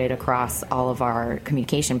talk about it across all of our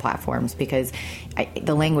communication platforms, because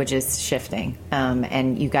the language is shifting,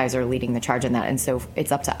 and you guys are leading the charge in that. And so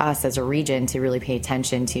it's up to us as a region to really pay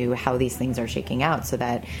attention to how these things are shaking out so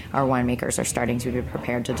that our winemakers are starting to be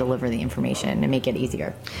prepared to deliver the information and make it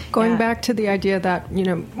easier. Going back to the idea that,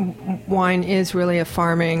 wine is really a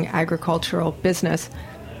farming agricultural business,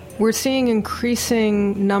 we're seeing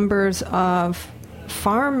increasing numbers of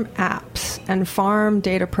farm apps and farm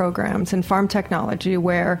data programs and farm technology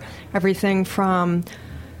where everything from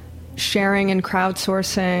sharing and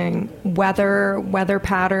crowdsourcing weather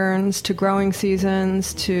patterns to growing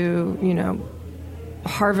seasons to,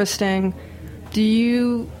 harvesting.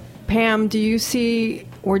 Pam, do you see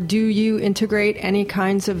or do you integrate any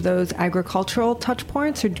kinds of those agricultural touch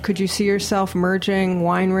points, or could you see yourself merging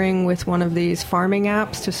WineRing with one of these farming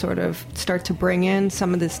apps to sort of start to bring in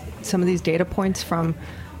some of these data points from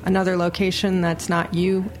another location that's not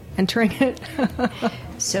you entering it?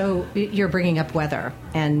 So you're bringing up weather,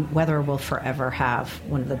 and weather will forever have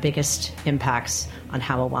one of the biggest impacts on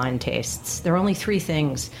how a wine tastes. There are only three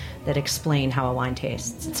things that explain how a wine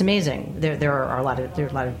tastes. It's amazing. There are a lot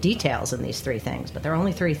of details in these three things, but there are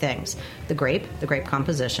only three things: the grape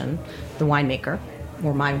composition, the winemaker,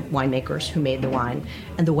 or my winemakers who made the wine,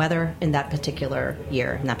 and the weather in that particular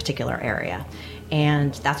year, in that particular area.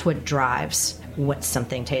 And that's what drives what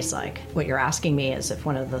something tastes like. What you're asking me is if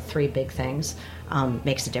one of the three big things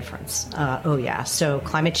makes a difference. Oh, yeah. So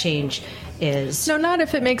climate change is... No, not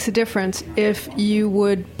if it makes a difference. If you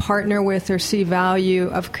would partner with or see value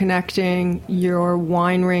of connecting your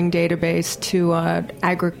WineRing database to an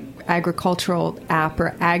agricultural app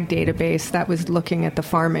or ag database that was looking at the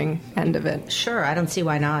farming end of it. Sure. I don't see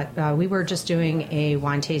why not. We were just doing a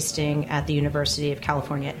wine tasting at the University of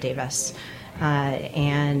California at Davis.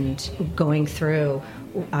 And going through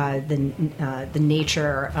the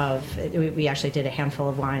nature of, we actually did a handful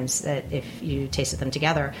of wines that if you tasted them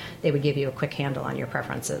together, they would give you a quick handle on your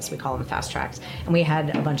preferences. We call them fast tracks. And we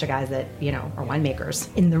had a bunch of guys that, are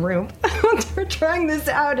winemakers in the room. They're trying this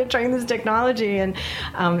out and trying this technology. And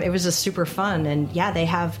it was just super fun. And yeah, they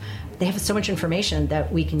have so much information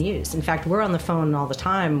that we can use. In fact, we're on the phone all the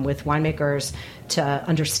time with winemakers to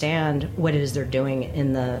understand what it is they're doing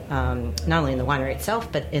in the not only in the winery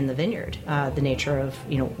itself, but in the vineyard, the nature of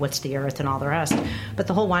what's the earth and all the rest. But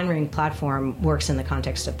the whole WineRing platform works in the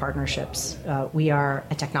context of partnerships. We are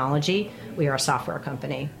a technology. We are a software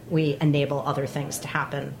company. We enable other things to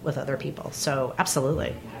happen with other people. So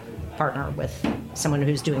absolutely. Partner with someone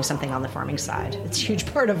who's doing something on the farming side. It's a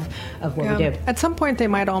huge part of what we do. At some point, they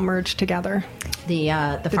might all merge together. The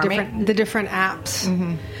farming, the different apps.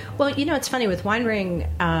 Mm-hmm. Well, it's funny with WineRing.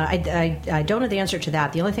 I don't know the answer to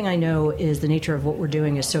that. The only thing I know is the nature of what we're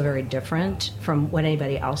doing is so very different from what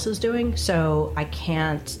anybody else is doing. So I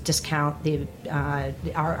can't discount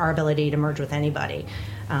our ability to merge with anybody.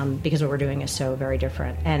 Because what we're doing is so very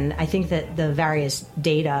different. And I think that the various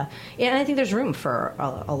data, and I think there's room for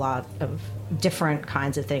a lot of different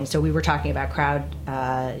kinds of things. So we were talking about crowd,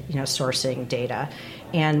 sourcing data.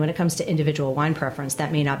 And when it comes to individual wine preference,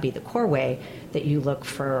 that may not be the core way that you look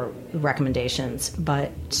for recommendations,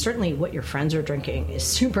 but certainly what your friends are drinking is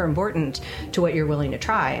super important to what you're willing to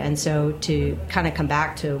try. And so to kind of come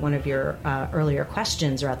back to one of your earlier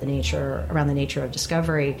questions around the nature of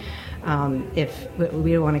discovery, if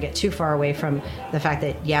we don't want to get too far away from the fact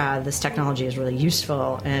that, this technology is really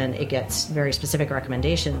useful and it gets very specific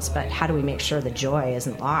recommendations, but how do we make sure the joy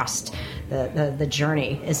isn't lost, the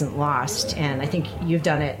journey isn't lost? And I think you've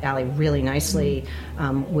done it, Allie, really nicely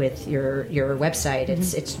with your website.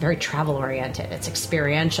 It's very travel oriented. It's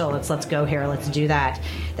experiential. It's let's go here, let's do that.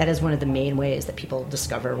 That is one of the main ways that people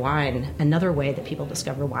discover wine. Another way that people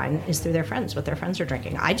discover wine is through their friends, what their friends are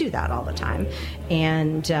drinking. I do that all the time,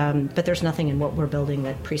 and but there's nothing in what we're building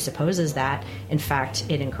that presupposes that. In fact,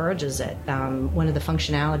 it encourages it. One of the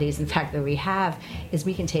functionalities, in fact, that we have is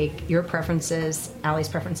we can take your preferences, Allie's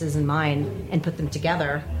preferences, and mine, and put them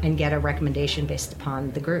together and get a recommendation based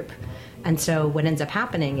upon the group. And so what ends up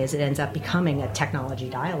happening is it ends up becoming a technology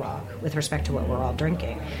dialogue with respect to what we're all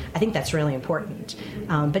drinking. I think that's really important.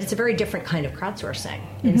 But it's a very different kind of crowdsourcing.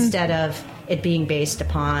 Mm-hmm. Instead of it being based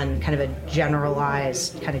upon kind of a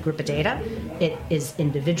generalized kind of group of data, it is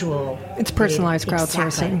individual. It's personalized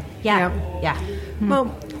crowdsourcing. Exactly. Yeah. Mm-hmm.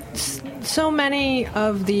 Well, so many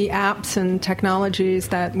of the apps and technologies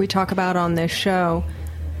that we talk about on this show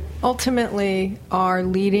ultimately are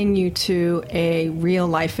leading you to a real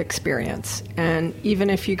life experience. And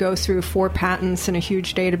even if you go through 4 patents and a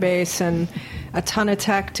huge database and a ton of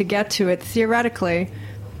tech to get to it, theoretically,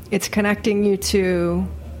 it's connecting you to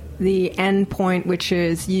the end point, which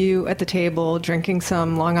is you at the table drinking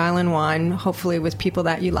some Long Island wine, hopefully with people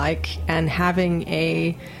that you like, and having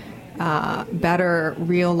a better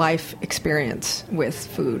real life experience with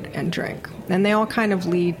food and drink. And they all kind of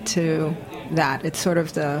lead to that. It's sort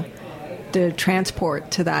of the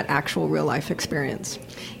transport to that actual real life experience.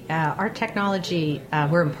 Our technology,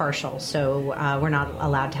 we're impartial, so we're not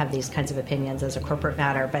allowed to have these kinds of opinions as a corporate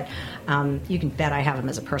matter, but you can bet I have them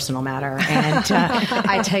as a personal matter. And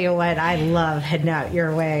I tell you what, I love heading out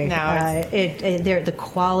your way. The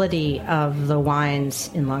quality of the wines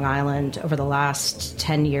in Long Island over the last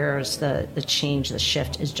 10 years, the change, the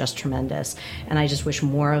shift is just tremendous. And I just wish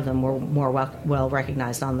more of them were more well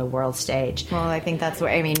recognized on the world stage. Well, I think that's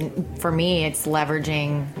what, I mean, for me, it's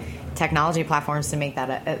leveraging technology platforms to make that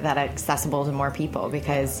accessible to more people,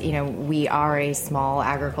 because we are a small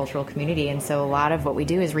agricultural community, and so a lot of what we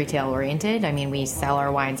do is retail oriented. I mean, we sell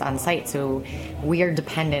our wines on site, so we are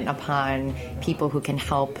dependent upon people who can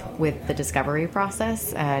help with the discovery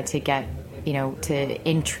process to get to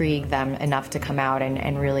intrigue them enough to come out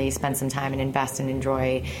and really spend some time and invest and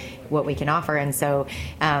enjoy what we can offer. And so,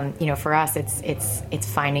 for us, it's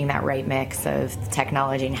finding that right mix of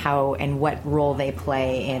technology and how and what role they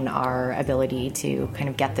play in our ability to kind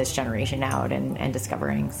of get this generation out and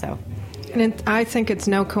discovering. So, and I think it's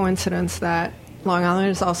no coincidence that Long Island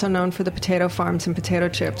is also known for the potato farms and potato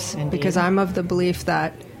chips. Indeed. Because I'm of the belief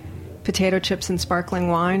that potato chips and sparkling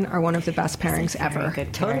wine are one of the best pairings ever.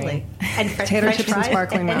 Good, totally. And potato chips and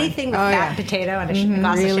sparkling wine. Anything with fat potato and a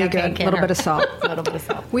glass really of champagne. Good. A little bit of salt. A little bit of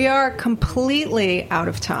salt. We are completely out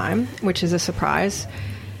of time, which is a surprise.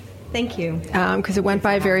 Thank you. Because it went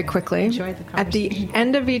by very quickly. Enjoyed the At the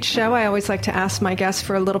end of each show, I always like to ask my guests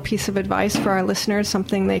for a little piece of advice for our listeners,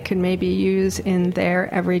 something they could maybe use in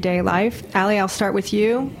their everyday life. Allie, I'll start with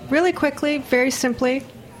you. Really quickly, very simply,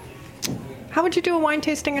 how would you do a wine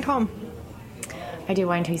tasting at home? I do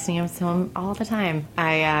wine tasting at home all the time.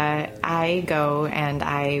 I go and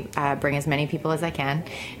I bring as many people as I can,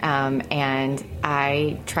 and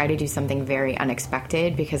I try to do something very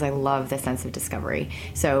unexpected because I love the sense of discovery.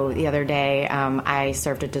 So the other day, I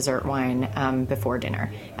served a dessert wine before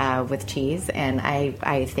dinner with cheese, and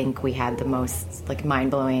I think we had the most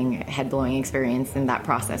mind-blowing, head-blowing experience in that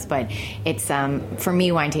process. But it's for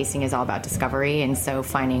me, wine tasting is all about discovery, and so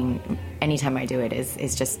finding. Anytime I do it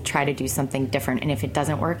is just try to do something different. And if it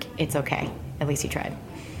doesn't work, it's okay. At least you tried.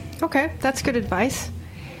 Okay, that's good advice.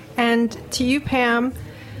 And to you, Pam,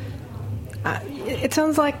 it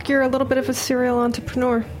sounds like you're a little bit of a serial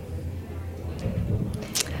entrepreneur.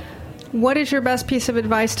 What is your best piece of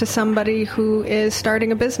advice to somebody who is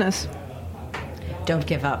starting a business? Don't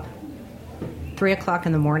give up. 3 o'clock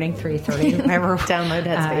in the morning, 3:30, whatever. Download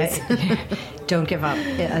Headspace. Don't give up.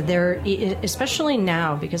 Especially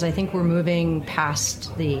now, because I think we're moving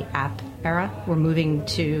past the app era. We're moving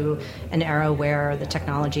to an era where the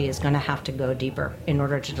technology is going to have to go deeper in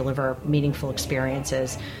order to deliver meaningful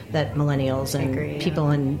experiences that millennials and people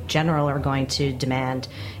in general are going to demand.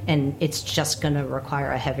 And it's just going to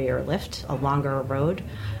require a heavier lift, a longer road,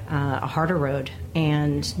 a harder road.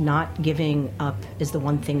 And not giving up is the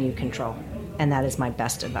one thing you control. And that is my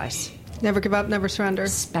best advice. Never give up, never surrender.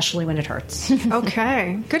 Especially when it hurts.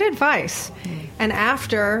 Okay, good advice. And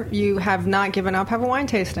after you have not given up, have a wine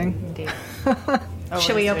tasting. Indeed.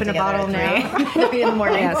 Should we open a bottle now? It'll be in the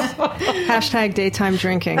morning. Yes. Hashtag daytime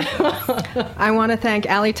drinking. I want to thank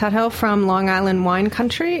Allie Tuthill from Long Island Wine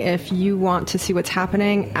Country. If you want to see what's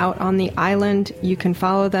happening out on the island, you can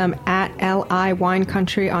follow them at LI Wine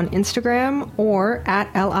Country on Instagram or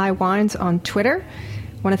at LI Wines on Twitter.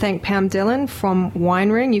 I want to thank Pam Dillon from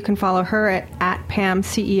Wine Ring. You can follow her at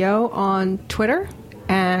PamCEO on Twitter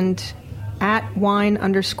and at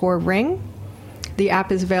 @wine_ring. The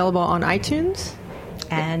app is available on iTunes.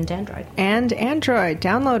 And Android.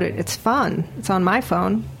 Download it. It's fun. It's on my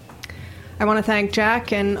phone. I want to thank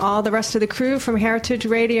Jack and all the rest of the crew from Heritage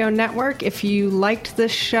Radio Network. If you liked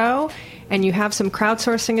this show and you have some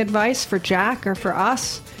crowdsourcing advice for Jack or for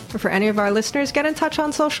us or for any of our listeners, get in touch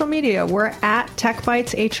on social media. We're at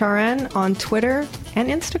TechBitesHRN on Twitter and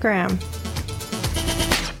Instagram.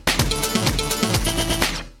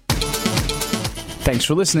 Thanks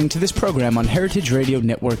for listening to this program on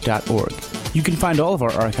heritageradionetwork.org. You can find all of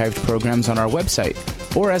our archived programs on our website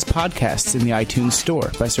or as podcasts in the iTunes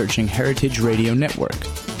Store by searching Heritage Radio Network.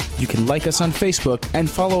 You can like us on Facebook and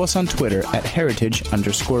follow us on Twitter at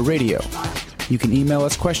 @heritage_radio. You can email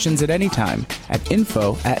us questions at any time at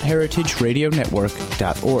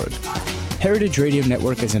info@heritageradionetwork.org. Heritage Radio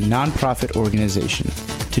Network is a non-profit organization.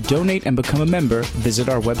 To donate and become a member, visit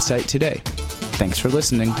our website today. Thanks for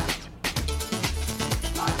listening.